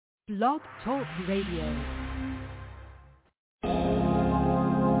Blog Talk Radio.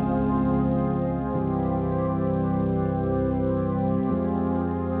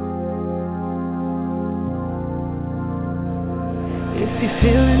 If you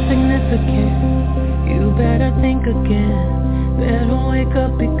feel insignificant, you better think again. Better wake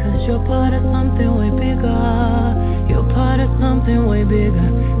up because you're part of something way bigger. You're part of something way bigger.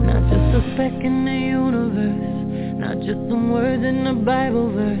 Not just a speck in the universe, not just some words in the Bible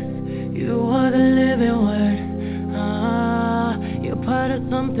verse. You are the living word. You're part of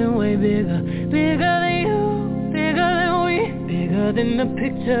something way bigger. Bigger than you, bigger than we, bigger than the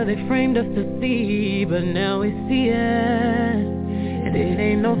picture they framed us to see. But now we see it. It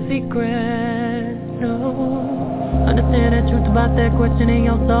ain't no secret, no. Understand the truth about that question in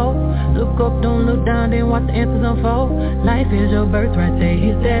your soul. Look up, don't look down, then watch the answers unfold. Life is your birthright, say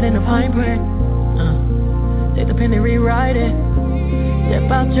it's dead in the fine print. Take the pen and rewrite it. Step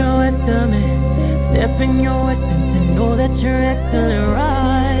out your estimate, step in your essence and know that you're excellent,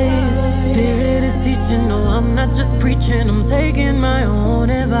 right? Spirit is teaching, no, I'm not just preaching, I'm taking my own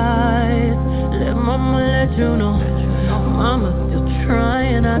advice. Let mama let you know, mama's still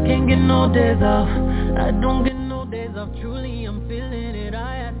trying, I can't get no days off. I don't get no days off, truly I'm feeling it.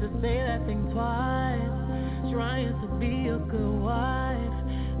 I had to say that thing twice. Trying to be a good wife,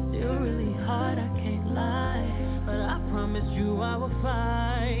 still really hard, I can't lie. But I promised you I would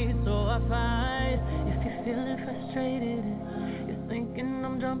fight, so I fight. If you're feeling frustrated, you're thinking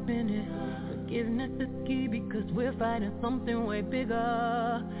I'm jumping in. Forgiveness is key because we're fighting something way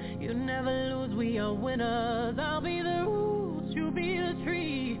bigger. You never lose, we are winners. I'll be the roots, you be the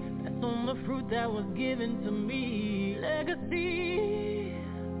tree. That's on the fruit that was given to me. Legacy,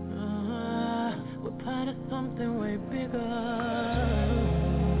 we're part of something way bigger.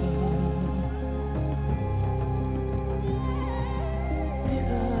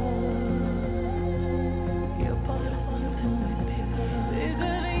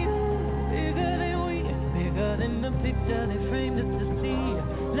 The picture they framed us to see.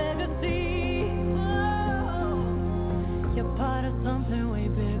 Legacy, oh, you're part of something way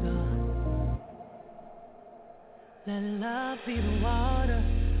bigger. Let love be the water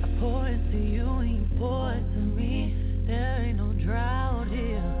I pour into you and you pour into me. There ain't no drought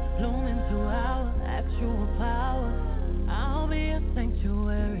here, blooming to our actual power. I'll be a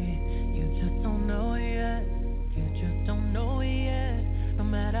sanctuary, you just don't know it yet. You just don't know it yet. No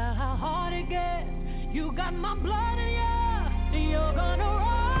matter how hard it gets, you got my blood in you, and you're gonna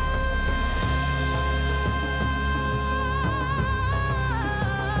rise.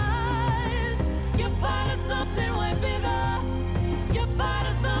 You're part of something way bigger. You're part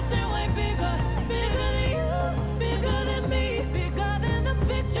of something way bigger. Bigger than you, bigger than me, bigger than the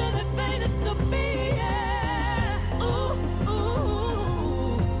picture that painted to me. Yeah. Ooh,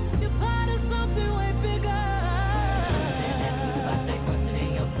 ooh, you're part of something way bigger. About that question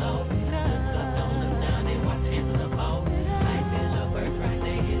in your soul.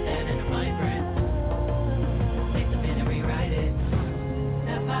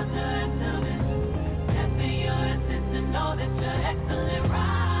 Know that you're excellent,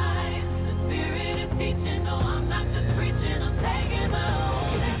 right? The Spirit is teaching, no, I'm not just preaching, I'm taking my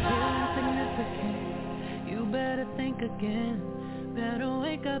own. If you feel insignificant, you better think again. Better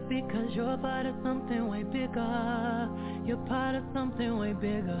wake up because you're part of something way bigger. You're part of something way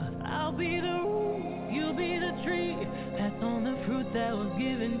bigger. I'll be the root, you'll be the tree. Pass on the fruit that was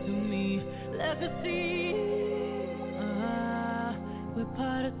given to me. Legacy, we're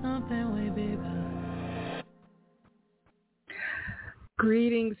part of something way bigger.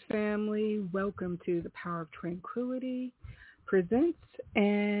 Greetings, family. Welcome to the Power of Tranquility presents,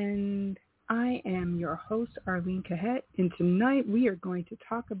 and I am your host, Arlene Cahet, and tonight we are going to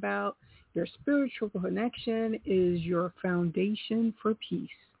talk about your spiritual connection is your foundation for peace.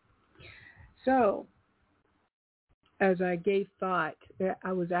 So, as I gave thought,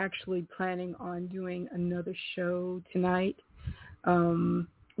 I was actually planning on doing another show tonight,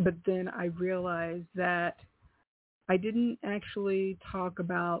 but then I realized that I didn't actually talk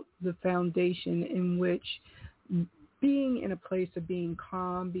about the foundation in which being in a place of being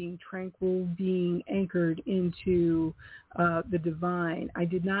calm, being tranquil, being anchored into the divine. I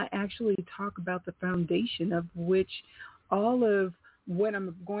did not actually talk about the foundation of which all of what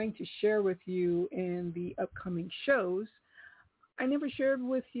I'm going to share with you in the upcoming shows, I never shared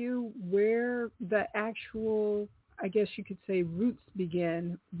with you where the actual, I guess you could say, roots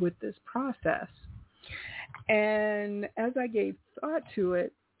begin with this process. And as I gave thought to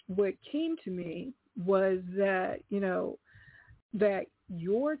it, what came to me was that, that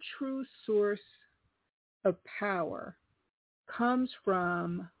your true source of power comes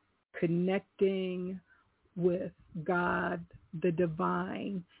from connecting with God, the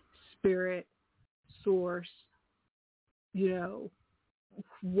divine, spirit, source,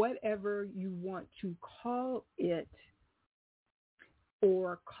 whatever you want to call it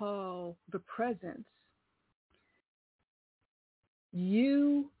or call the presence,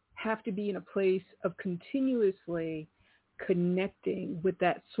 you have to be in a place of continuously connecting with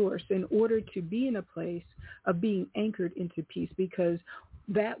that source in order to be in a place of being anchored into peace, because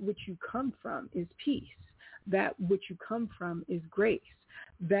that which you come from is peace. That which you come from is grace.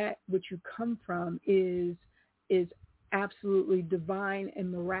 That which you come from is absolutely divine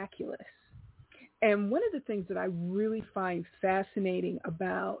and miraculous. And one of the things that I really find fascinating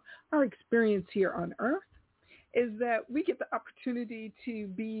about our experience here on earth is that we get the opportunity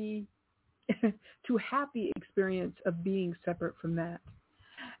to have the experience of being separate from that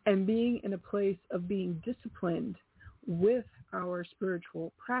and being in a place of being disciplined with our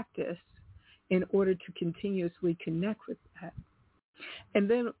spiritual practice in order to continuously connect with that. And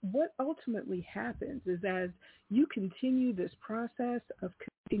then what ultimately happens is, as you continue this process of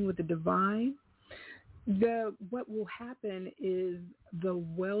connecting with the divine, what will happen is the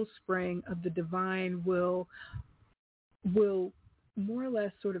wellspring of the divine will more or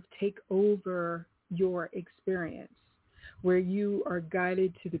less sort of take over your experience, where you are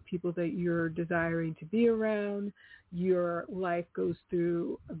guided to the people that you're desiring to be around. Your life goes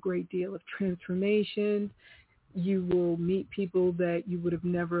through a great deal of transformation. You will meet people that you would have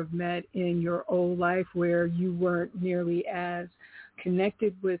never have met in your old life, where you weren't nearly as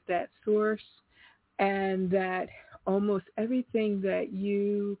connected with that source, and that almost everything that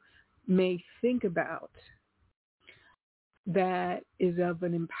you may think about that is of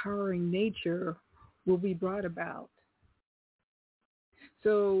an empowering nature will be brought about.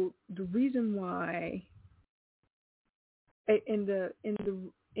 So the reason why, in the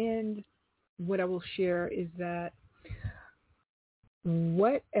end, what I will share is that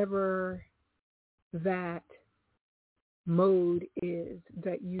whatever that mode is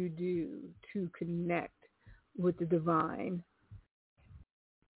that you do to connect with the divine,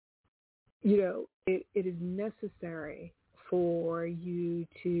 it is necessary for you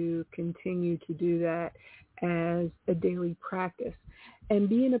to continue to do that as a daily practice and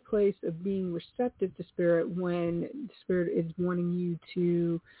be in a place of being receptive to Spirit when Spirit is wanting you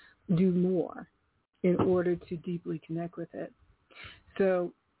to do more in order to deeply connect with it.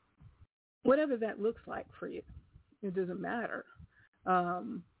 So whatever that looks like for you, it doesn't matter.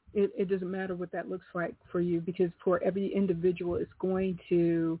 It doesn't matter what that looks like for you, because for every individual, it's going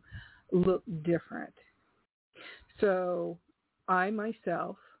to look different. So I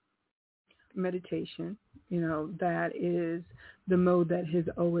myself, meditation, that is the mode that has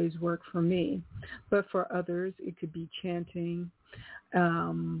always worked for me. But for others, it could be chanting.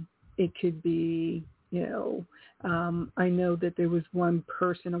 It could be, I know that there was one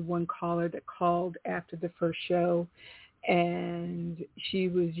caller that called after the first show, and she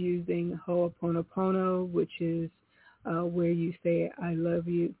was using Ho'oponopono, which is where you say, I love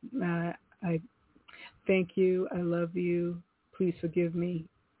you, I thank you, I love you, please forgive me,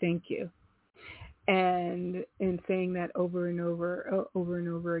 thank you. And saying that over and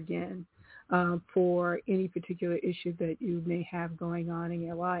over again for any particular issue that you may have going on in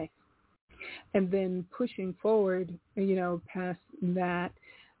your life. And then pushing forward, past that,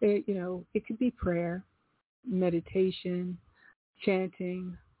 it could be prayer, meditation,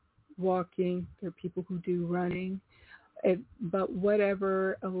 chanting, walking. There are people who do running. But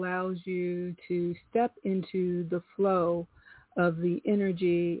whatever allows you to step into the flow of the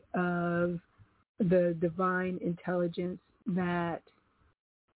energy of the divine intelligence that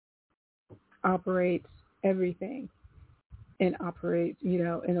operates everything and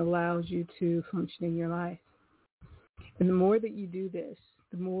and allows you to function in your life. And the more that you do this,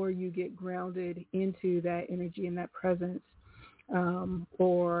 the more you get grounded into that energy and that presence,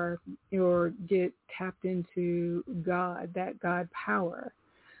 or get tapped into God, that God power,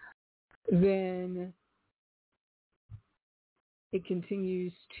 then it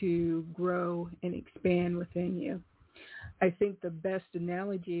continues to grow and expand within you. I think the best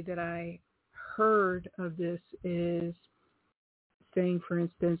analogy that I heard of this is saying, for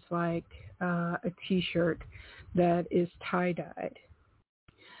instance, like a T-shirt that is tie-dyed.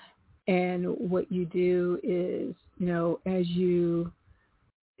 And what you do is, as you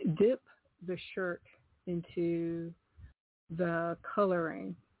dip the shirt into the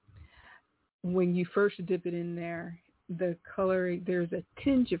coloring, when you first dip it in there, the coloring, there's a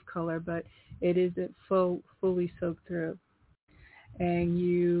tinge of color, but it isn't fully soaked through. And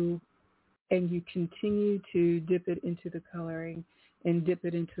you continue to dip it into the coloring, and dip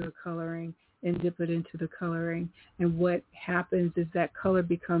it into the coloring and dip it into the coloring. And what happens is that color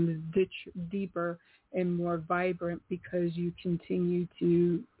becomes deeper and more vibrant because you continue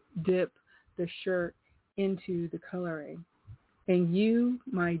to dip the shirt into the coloring. And you,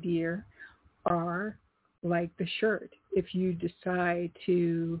 my dear, are like the shirt. If you decide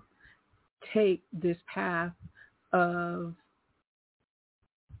to take this path of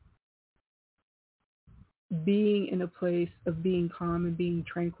being in a place of being calm and being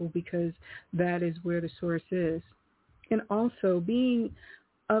tranquil, because that is where the source is. And also being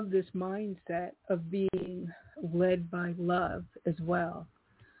of this mindset of being led by love as well.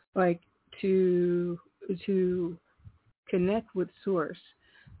 Like to connect with source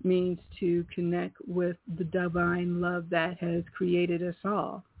means to connect with the divine love that has created us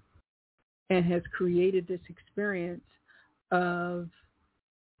all and has created this experience of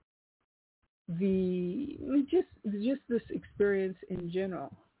just this experience in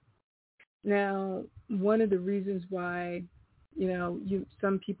general. Now, one of the reasons why,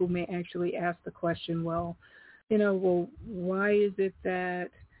 some people may actually ask the question, why is it that,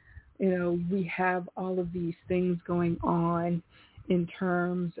 we have all of these things going on in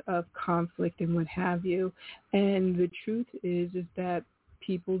terms of conflict and what have you? And the truth is that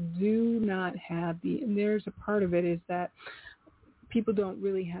people do not have and there's a part of it is that people don't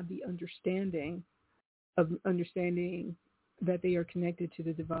really have the understanding that they are connected to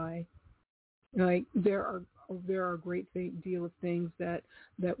the divine. Like there are a great deal of things that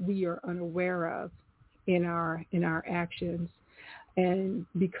we are unaware of in our actions, and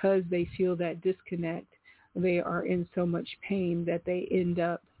because they feel that disconnect, they are in so much pain that they end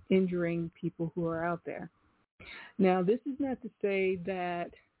up injuring people who are out there. Now, this is not to say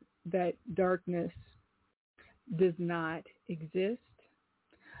that darkness does not exist.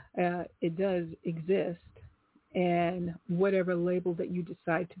 It does exist, and whatever label that you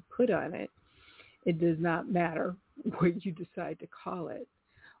decide to put on it, it does not matter what you decide to call it,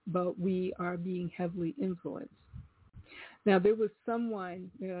 but we are being heavily influenced. Now, there was someone,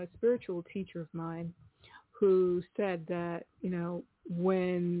 a spiritual teacher of mine, who said that,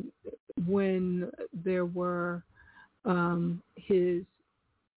 when there were his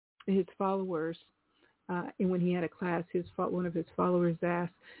followers, and when he had a class, one of his followers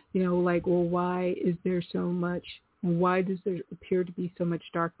asked, why does there appear to be so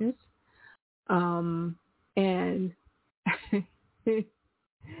much darkness? And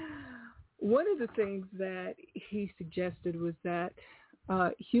one of the things that he suggested was that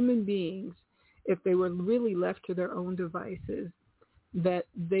human beings, if they were really left to their own devices, that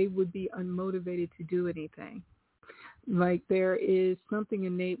they would be unmotivated to do anything. Like there is something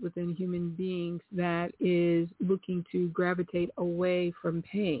innate within human beings that is looking to gravitate away from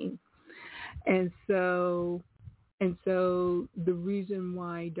pain. And so the reason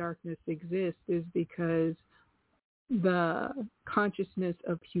why darkness exists is because the consciousness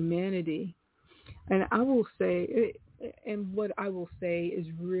of humanity, and what I will say is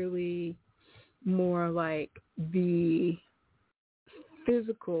really more like the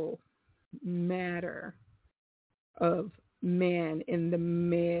physical matter of man and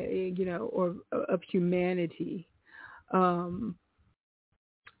or of humanity,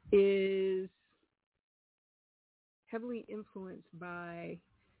 is heavily influenced by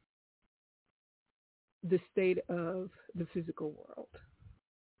the state of the physical world.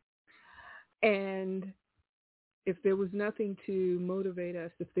 And if there was nothing to motivate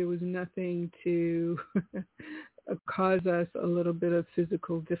us, if there was nothing to cause us a little bit of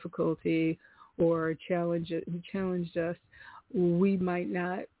physical difficulty or challenged us, we might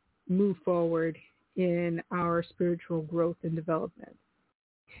not move forward in our spiritual growth and development.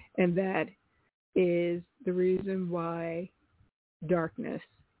 And that is the reason why darkness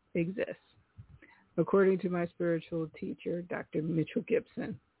exists, according to my spiritual teacher, Dr. Mitchell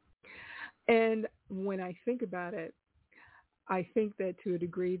Gibson. And when I think about it, I think that to a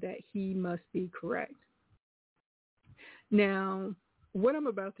degree that he must be correct. Now, what I'm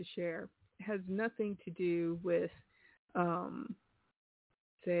about to share has nothing to do with,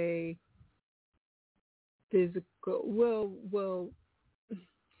 say, physical. Well,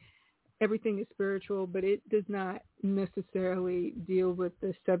 everything is spiritual, but it does not necessarily deal with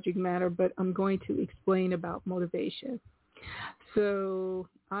the subject matter, but I'm going to explain about motivation. So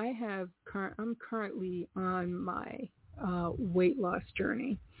I'm currently on my weight loss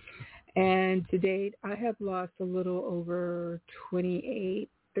journey. And to date, I have lost a little over 28,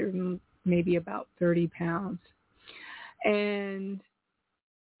 maybe about 30 pounds. And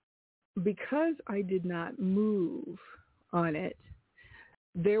because I did not move on it,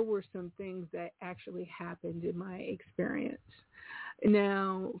 there were some things that actually happened in my experience.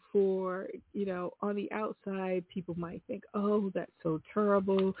 Now, for, on the outside, people might think, oh, that's so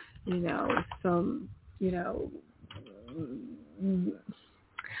terrible, some,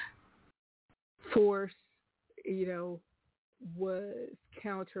 force, was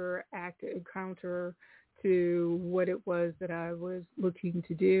counter to what it was that I was looking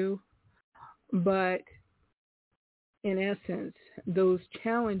to do. But in essence, those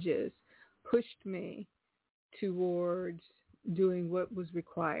challenges pushed me towards doing what was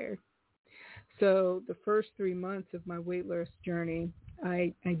required. So the first 3 months of my weight loss journey,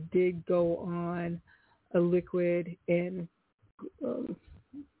 I did go on a liquid and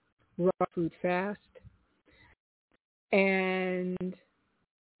raw food fast. And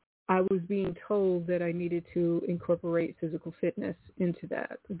I was being told that I needed to incorporate physical fitness into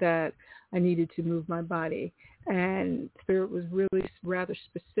that I needed to move my body. And Spirit was really rather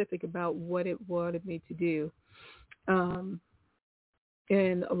specific about what it wanted me to do.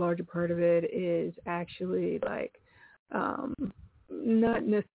 And a larger part of it is actually not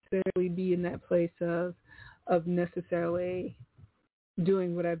necessarily be in that place of necessarily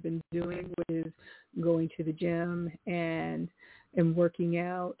doing what I've been doing, which is going to the gym and working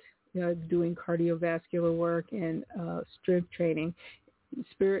out, doing cardiovascular work and strength training.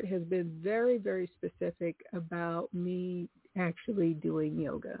 Spirit has been very, very specific about me actually doing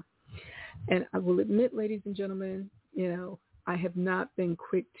yoga. And I will admit, ladies and gentlemen, I have not been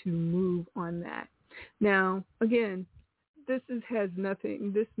quick to move on that. Now, again, this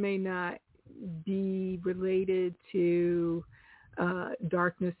may not be related to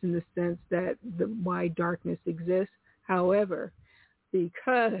darkness in the sense that why darkness exists. However,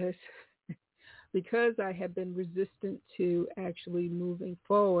 because I have been resistant to actually moving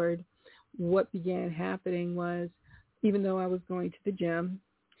forward, what began happening was, even though I was going to the gym,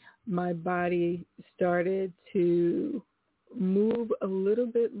 my body started to move a little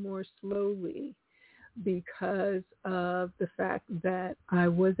bit more slowly because of the fact that I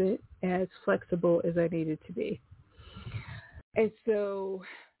wasn't as flexible as I needed to be. And so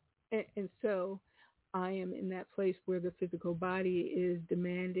I am in that place where the physical body is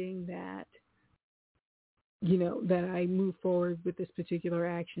demanding that, that I move forward with this particular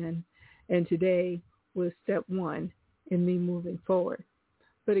action. And today was step one in me moving forward.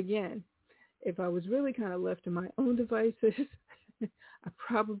 But again, if I was really kind of left to my own devices, I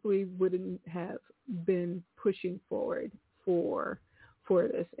probably wouldn't have been pushing forward for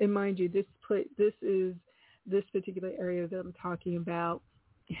this. And mind you, this particular area that I'm talking about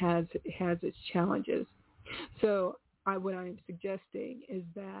has its challenges. So what I'm suggesting is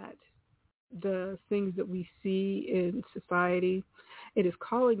that the things that we see in society, it is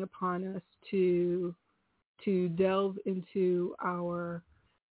calling upon us to delve into our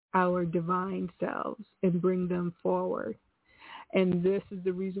divine selves and bring them forward. And this is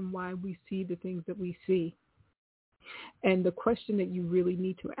the reason why we see the things that we see. And the question that you really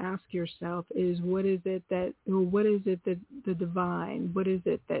need to ask yourself is, what is it that the divine, what is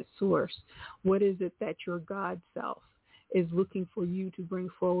it that source, what is it that your God self is looking for you to bring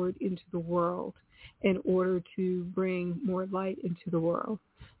forward into the world in order to bring more light into the world,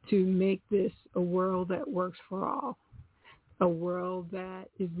 to make this a world that works for all, a world that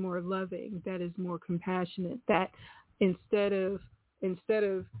is more loving, that is more compassionate, that instead of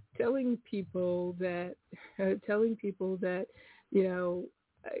telling people that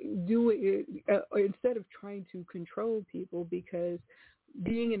do it, instead of trying to control people, because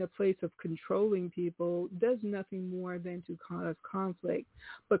being in a place of controlling people does nothing more than to cause conflict,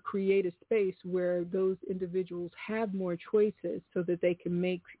 but create a space where those individuals have more choices so that they can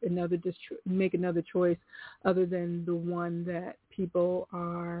make another choice other than the one that people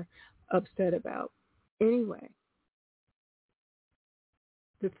are upset about. Anyway,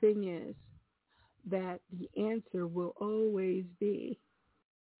 the thing is that the answer will always be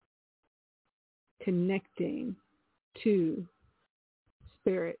connecting to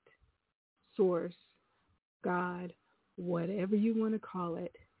Spirit, Source, God, whatever you want to call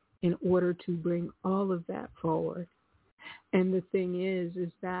it, in order to bring all of that forward. And the thing is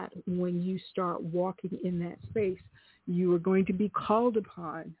that when you start walking in that space, you are going to be called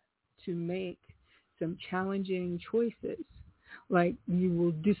upon to make some challenging choices. Like, you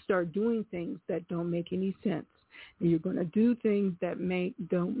will just start doing things that don't make any sense. And you're going to do things that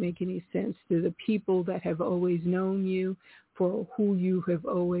don't make any sense to the people that have always known you for who you have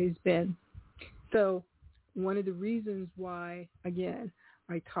always been. So one of the reasons why, again,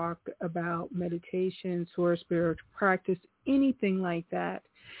 I talk about meditation, source, spiritual practice, anything like that,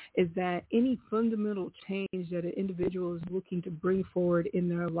 is that any fundamental change that an individual is looking to bring forward in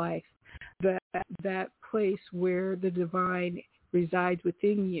their life, that place where the divine resides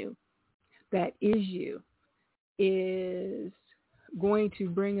within you, that is you, is going to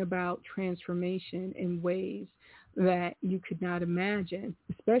bring about transformation in ways that you could not imagine,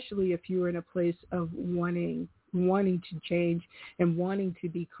 especially if you're in a place of wanting to change and wanting to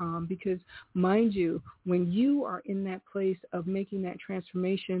be calm. Because mind you, when you are in that place of making that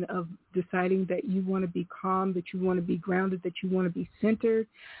transformation, of deciding that you want to be calm, that you want to be grounded, that you want to be centered,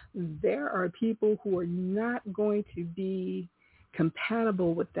 there are people who are not going to be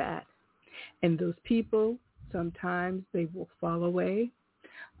compatible with that. And those people, sometimes they will fall away.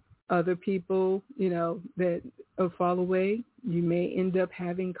 Other people, that fall away, you may end up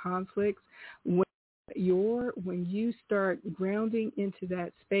having conflicts. When you start grounding into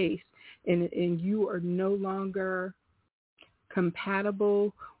that space and you are no longer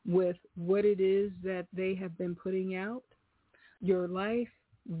compatible with what it is that they have been putting out, your life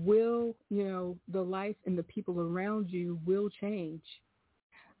will, the life and the people around you will change.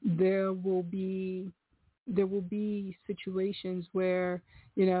 There will be situations where,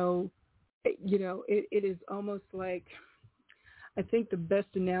 it is almost like, I think the best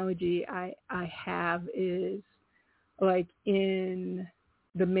analogy I have is like in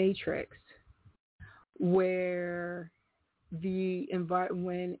the Matrix, where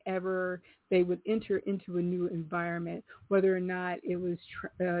whenever they would enter into a new environment, whether or not it was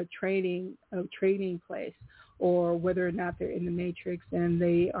a training place, or whether or not they're in the Matrix and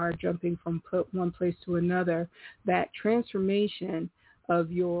they are jumping from one place to another, that transformation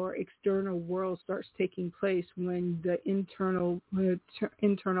of your external world starts taking place when the internal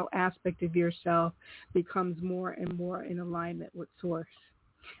aspect of yourself becomes more and more in alignment with Source.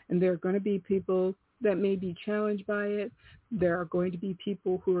 And there are going to be people that may be challenged by it. There are going to be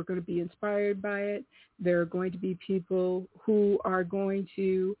people who are going to be inspired by it. There are going to be people who are going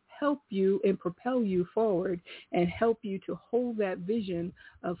to help you and propel you forward and help you to hold that vision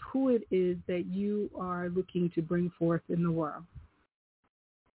of who it is that you are looking to bring forth in the world.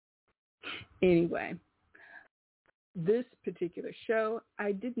 Anyway, this particular show,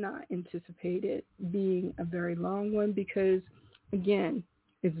 I did not anticipate it being a very long one because, again,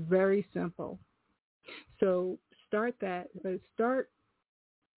 it's very simple. So start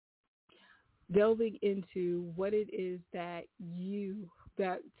delving into what it is that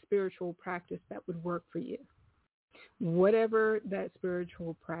spiritual practice that would work for you, whatever that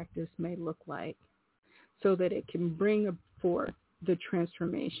spiritual practice may look like, so that it can bring forth the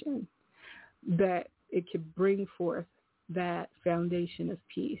transformation, that it could bring forth that foundation of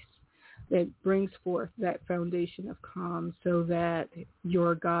peace, that brings forth that foundation of calm, so that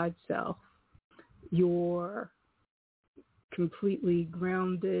your God self, your completely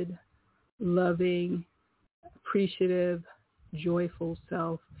grounded, loving, appreciative, joyful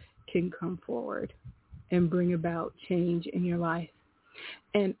self can come forward and bring about change in your life.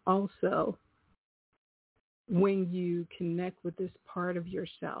 And also, when you connect with this part of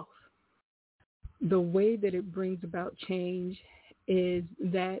yourself, the way that it brings about change is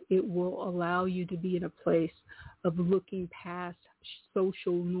that it will allow you to be in a place of looking past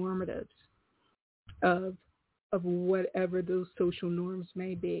social normatives of whatever those social norms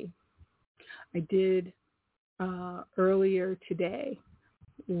may be. I did earlier today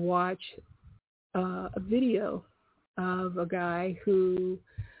watch a video of a guy who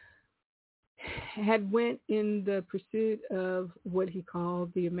had went in the pursuit of what he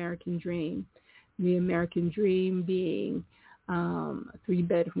called the American dream. The American dream being a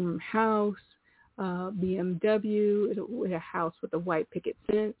 3-bedroom house, BMW, a house with a white picket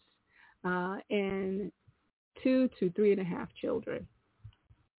fence, and 2 to 3.5 children,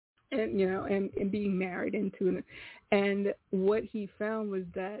 and being married into. And what he found was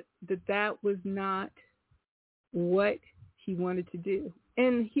that was not what he wanted to do.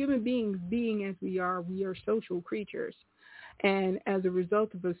 And human beings, being as we are social creatures. And as a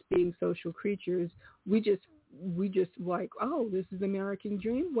result of us being social creatures, we just like, oh, this is the American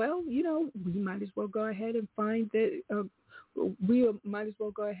dream. Well, we might as well go ahead and find that. We might as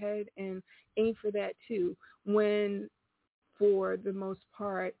well go ahead and aim for that too. When, for the most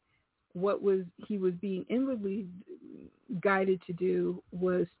part, he was being inwardly guided to do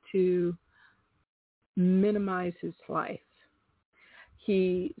was to minimize his life.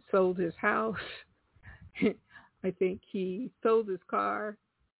 He sold his house. I think he sold his car,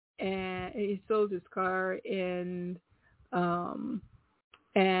 and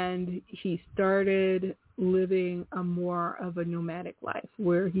he started living a more of a nomadic life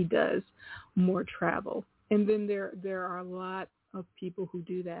where he does more travel. And then there are a lot of people who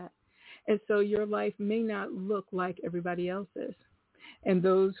do that. And so your life may not look like everybody else's. And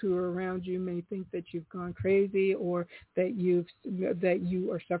those who are around you may think that you've gone crazy, or that you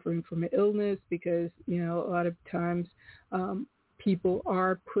are suffering from an illness, because, you know, a lot of times people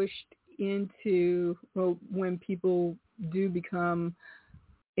are pushed into, well, when people do become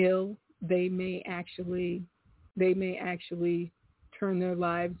ill, they may actually turn their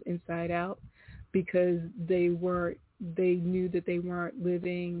lives inside out, because they knew that they weren't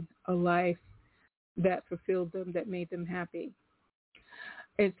living a life that fulfilled them, that made them happy.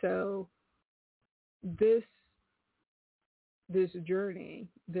 And so this journey,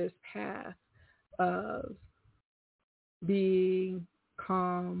 this path of being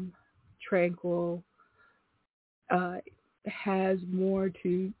calm, tranquil, has more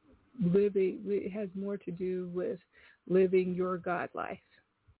to do with living your God life.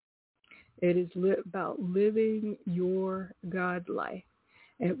 It is about living your God life,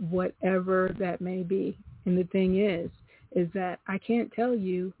 and whatever that may be. And the thing is that I can't tell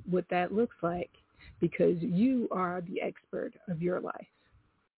you what that looks like, because you are the expert of your life.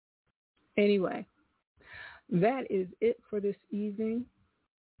 Anyway, that is it for this evening.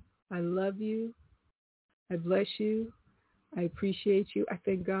 I love you. I bless you. I appreciate you. I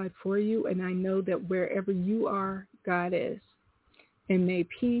thank God for you. And I know that wherever you are, God is. And may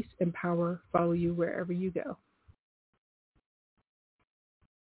peace and power follow you wherever you go.